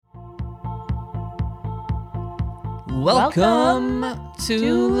Welcome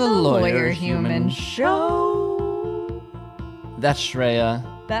to the Lawyer Human Show. That's Shreya.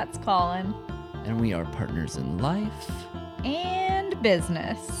 That's Colin. And we are partners in life. And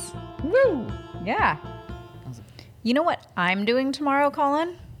business. Woo! Yeah. You know what I'm doing tomorrow,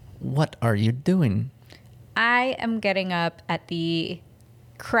 Colin? What are you doing? I am getting up at the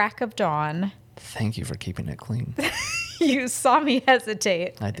crack of dawn. Thank you for keeping it clean. You saw me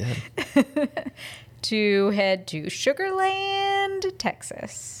hesitate. I did. To head to Sugar Land,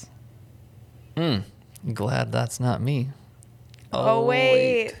 Texas. Glad that's not me. Oh,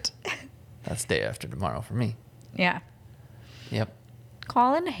 wait. That's day after tomorrow for me. Yeah. Yep.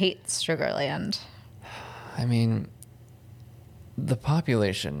 Colin hates Sugar Land. I mean, the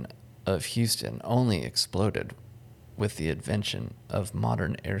population of Houston only exploded with the invention of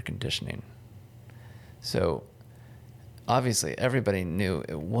modern air conditioning. So, obviously, everybody knew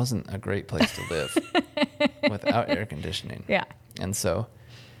it wasn't a great place to live without air conditioning. Yeah. And so,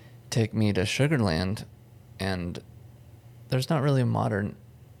 take me to Sugar Land, and there's not really modern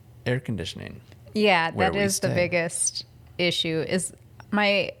air conditioning. Yeah, that is the biggest issue. Is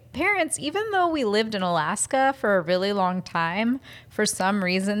my parents, even though we lived in Alaska for a really long time, for some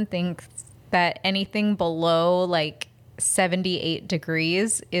reason think that anything below like 78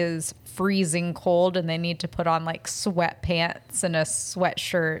 degrees is freezing cold, and they need to put on like sweatpants and a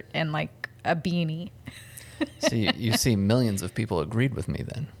sweatshirt and like a beanie. So you see millions of people agreed with me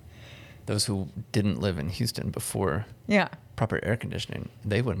then. Those who didn't live in Houston before proper air conditioning,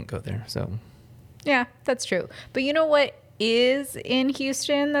 they wouldn't go there. So yeah, that's true. But you know what is in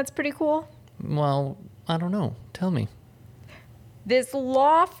Houston that's pretty cool? Well, I don't know. Tell me. This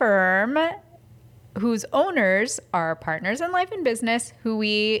law firm whose owners are partners in life and business who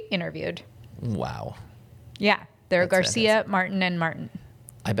we interviewed. Wow. Yeah, they're Garcia-Martin and Martin.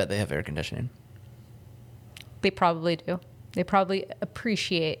 I bet they have air conditioning. They probably do. They probably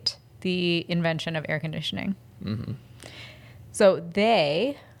appreciate the invention of air conditioning. Mm-hmm. So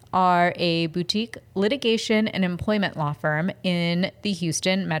they are a boutique litigation and employment law firm in the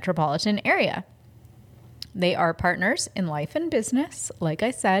Houston metropolitan area. They are partners in life and business, like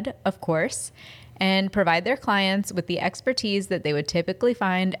I said, of course, and provide their clients with the expertise that they would typically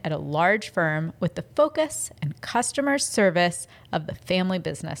find at a large firm with the focus and customer service of the family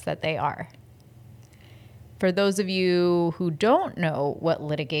business that they are. For those of you who don't know what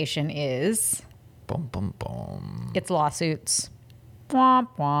litigation is, boom, boom, boom. It's lawsuits. Womp,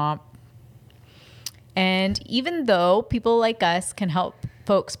 womp. And even though people like us can help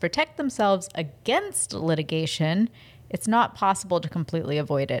folks protect themselves against litigation, it's not possible to completely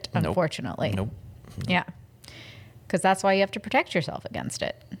avoid it, unfortunately. Nope. Yeah. Because that's why you have to protect yourself against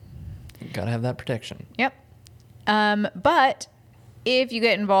it. You gotta have that protection. Yep. But if you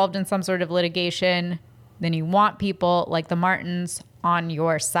get involved in some sort of litigation, then you want people like the Martins on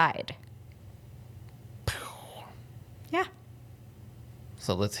your side. Yeah.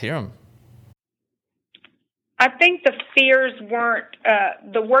 So let's hear them. I think the fears weren't,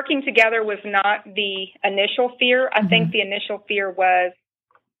 the working together was not the initial fear. I think the initial fear was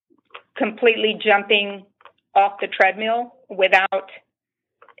completely jumping off the treadmill without,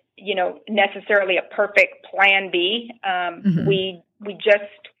 necessarily a perfect plan B. We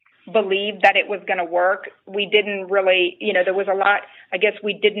just believed that it was going to work. We didn't really, there was a lot, I guess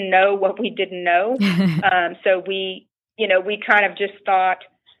we didn't know what we didn't know. So we kind of just thought,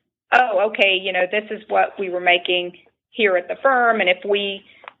 oh, okay, this is what we were making here at the firm. And if we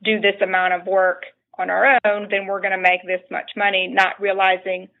do this amount of work on our own, then we're going to make this much money, not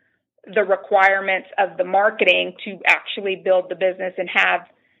realizing the requirements of the marketing to actually build the business and have,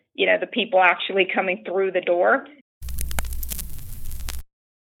 the people actually coming through the door.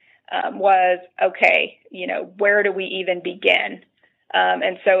 Was, okay, where do we even begin?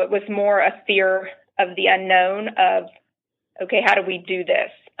 And so it was more a fear of the unknown of, okay, how do we do this?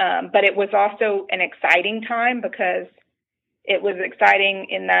 But it was also an exciting time because it was exciting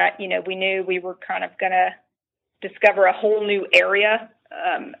in that, we knew we were kind of going to discover a whole new area,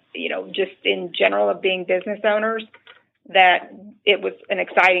 just in general of being business owners, that it was an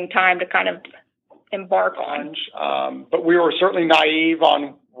exciting time to kind of embark on. But we were certainly naive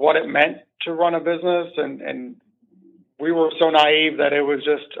on what it meant to run a business, and we were so naive that it was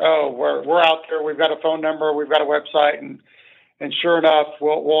just, we're out there, we've got a phone number, we've got a website, and sure enough,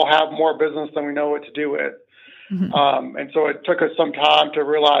 we'll have more business than we know what to do with. And so it took us some time to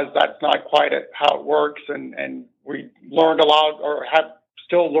realize that's not quite how it works, and we learned a lot, or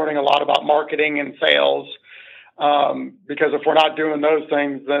still learning a lot about marketing and sales, because if we're not doing those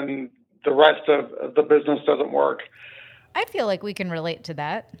things, then the rest of the business doesn't work. I feel like we can relate to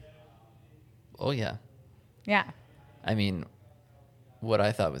that. Oh, yeah. Yeah. I mean, what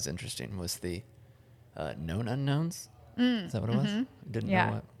I thought was interesting was the known unknowns. Is that what it was? Didn't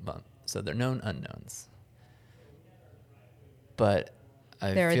know what. Well, so they're known unknowns. But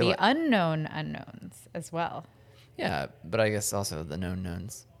there are feel the unknown unknowns as well. Yeah, but I guess also the known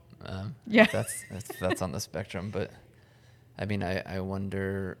knowns. Yeah. That's on the spectrum. But I mean, I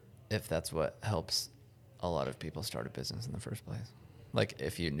wonder if that's what helps a lot of people start a business in the first place. Like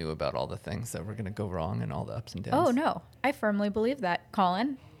if you knew about all the things that were going to go wrong and all the ups and downs. Oh, no. I firmly believe that,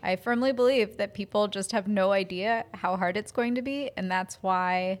 Colin. I firmly believe that people just have no idea how hard it's going to be. And that's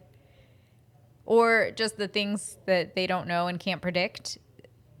why, or just the things that they don't know and can't predict.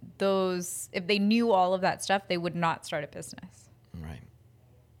 Those, if they knew all of that stuff, they would not start a business. Right.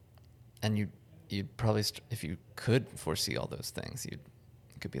 And you'd probably, if you could foresee all those things, you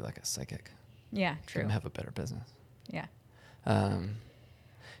could be like a psychic. Yeah, true. And have a better business. Yeah.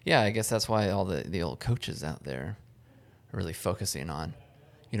 Yeah, I guess that's why all the old coaches out there are really focusing on,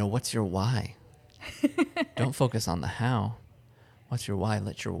 what's your why? Don't focus on the how. What's your why?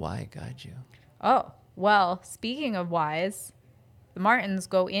 Let your why guide you. Oh, well, speaking of whys, the Martins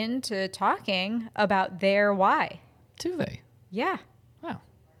go into talking about their why. Do they? Yeah. Wow.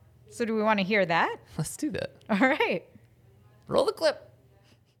 So do we want to hear that? Let's do that. All right. Roll the clip.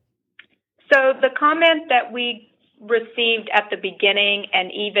 So the comment that we received at the beginning,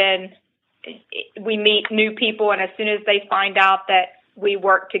 and even we meet new people, and as soon as they find out that we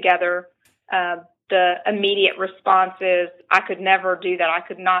work together, the immediate response is, I could never do that. I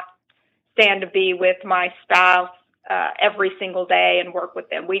could not stand to be with my spouse every single day and work with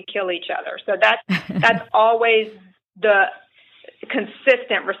them. We'd kill each other. So that's always the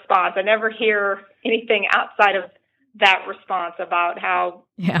consistent response. I never hear anything outside of that response about how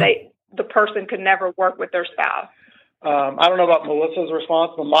the person could never work with their spouse. I don't know about Melissa's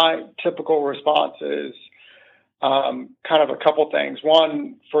response, but my typical response is kind of a couple things.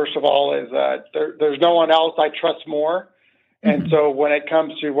 One, first of all, is that there's no one else I trust more. And so when it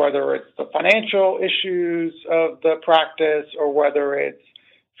comes to whether it's the financial issues of the practice or whether it's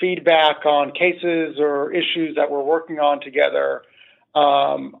feedback on cases or issues that we're working on together,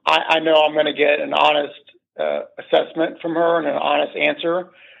 I know I'm going to get an honest assessment from her and an honest answer.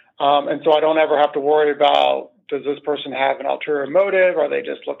 And so I don't ever have to worry about, does this person have an ulterior motive? Are they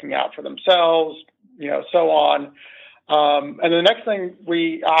just looking out for themselves? So on. And the next thing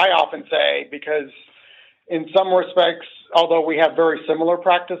I often say, because in some respects, although we have very similar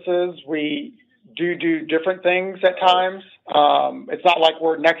practices, we do different things at times. It's not like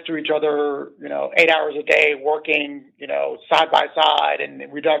we're next to each other, 8 hours a day working, side by side, and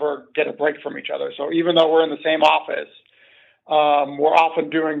we never get a break from each other. So even though we're in the same office, we're often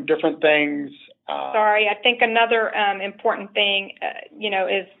doing different things. Sorry, I think another important thing,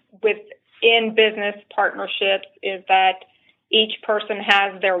 is within business partnerships is that each person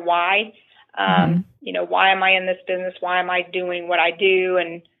has their why. Why am I in this business? Why am I doing what I do?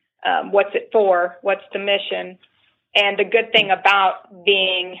 And what's it for? What's the mission? And the good thing about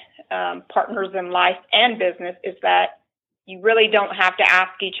being partners in life and business is that you really don't have to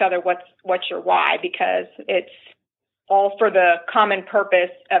ask each other what's your why, because it's all for the common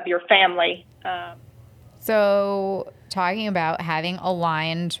purpose of your family. So talking about having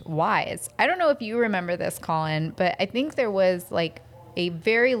aligned whys, I don't know if you remember this, Colin, but I think there was like a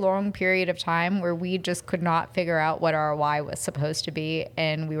very long period of time where we just could not figure out what our why was supposed to be,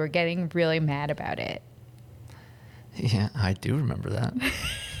 and we were getting really mad about it. Yeah, I do remember that.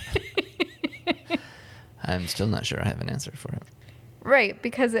 I'm still not sure I have an answer for it. Right,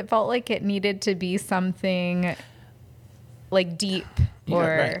 because it felt like it needed to be something like deep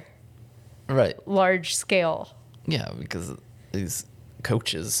or large scale. Yeah, because these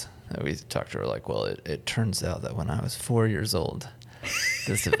coaches that we talked to are like, well, it turns out that when I was 4 years old,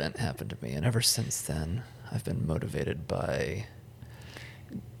 this event happened to me. And ever since then, I've been motivated by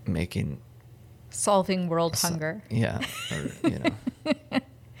solving world hunger. Yeah. Or,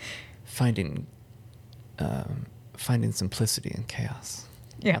 finding simplicity in chaos.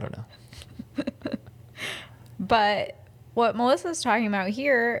 Yeah. I don't know. But what Melissa's talking about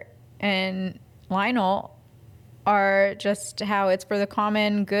here and Lionel are just how it's for the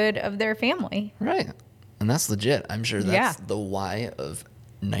common good of their family. Right. And that's legit. I'm sure that's the why of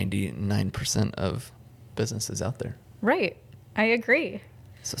 99% of businesses out there. Right. I agree.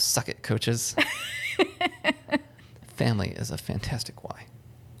 So suck it, coaches. Family is a fantastic why.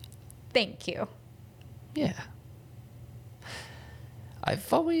 Thank you. Yeah.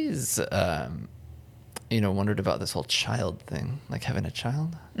 I've always, wondered about this whole child thing, like having a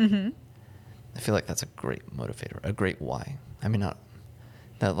child. Mm-hmm. I feel like that's a great motivator, a great why. I mean,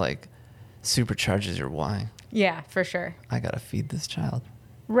 that like supercharges your why. Yeah, for sure. I got to feed this child.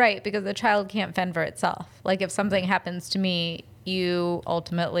 Right, because the child can't fend for itself. Like if something happens to me, you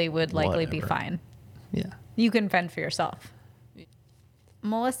ultimately would likely be Whatever. fine. Yeah. You can fend for yourself.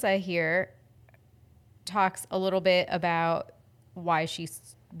 Melissa here talks a little bit about why she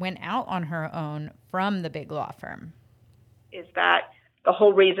went out on her own from the big law firm. Is that the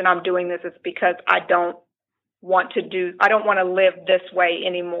whole reason I'm doing this is because I don't want to live this way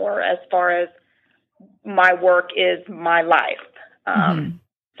anymore as far as my work is my life.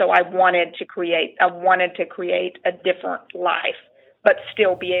 So I wanted to create a different life, but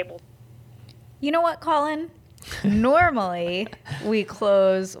still be able. You know what, Colin? Normally we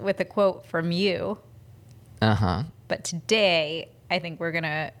close with a quote from you. Uh-huh. But today I think we're going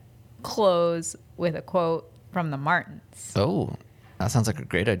to close with a quote from the Martins. Oh, that sounds like a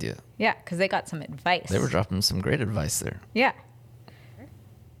great idea. Yeah, because they got some advice. They were dropping some great advice there. Yeah.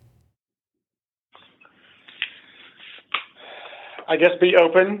 I guess be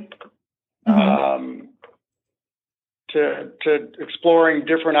open to exploring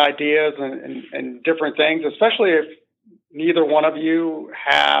different ideas and different things, especially if neither one of you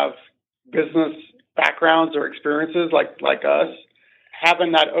have business backgrounds or experiences like us.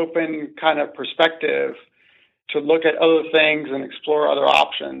 Having that open kind of perspective to look at other things and explore other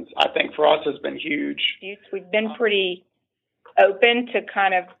options, I think for us has been huge. We've been pretty open to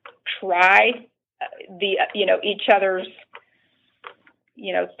kind of try each other's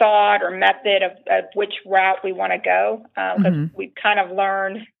thought or method of which route we want to go. Because we've kind of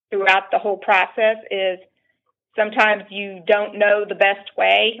learned throughout the whole process is sometimes you don't know the best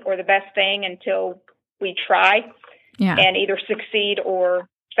way or the best thing until we try and either succeed or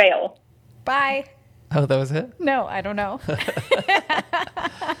fail. Bye. Oh, that was it? No, I don't know.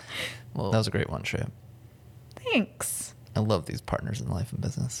 Well, that was a great one, Shreya. Thanks. I love these partners in life and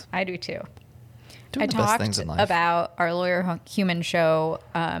business. I do too. Doing the best things in life. About our Lawyer Human Show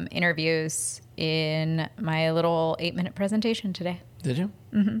interviews in my little 8-minute presentation today. Did you?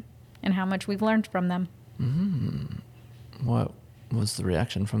 Mm-hmm. And how much we've learned from them. What was the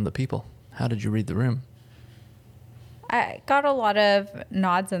reaction from the people? How did you read the room? I got a lot of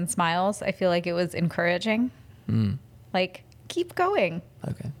nods and smiles. I feel like it was encouraging. Like, keep going.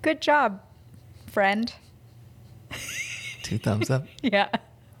 Okay. Good job, friend. 2 thumbs up. Yeah.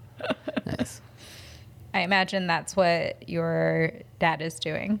 Nice. I imagine that's what your dad is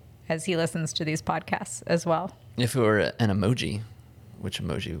doing as he listens to these podcasts as well. If it were an emoji, which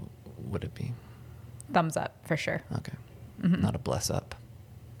emoji would it be? Thumbs up, for sure. Okay. Not a bless up.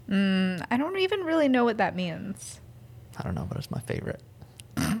 I don't even really know what that means. I don't know, but it's my favorite.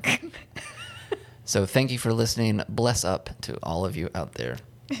 So thank you for listening. Bless up to all of you out there.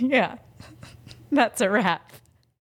 Yeah. That's a wrap.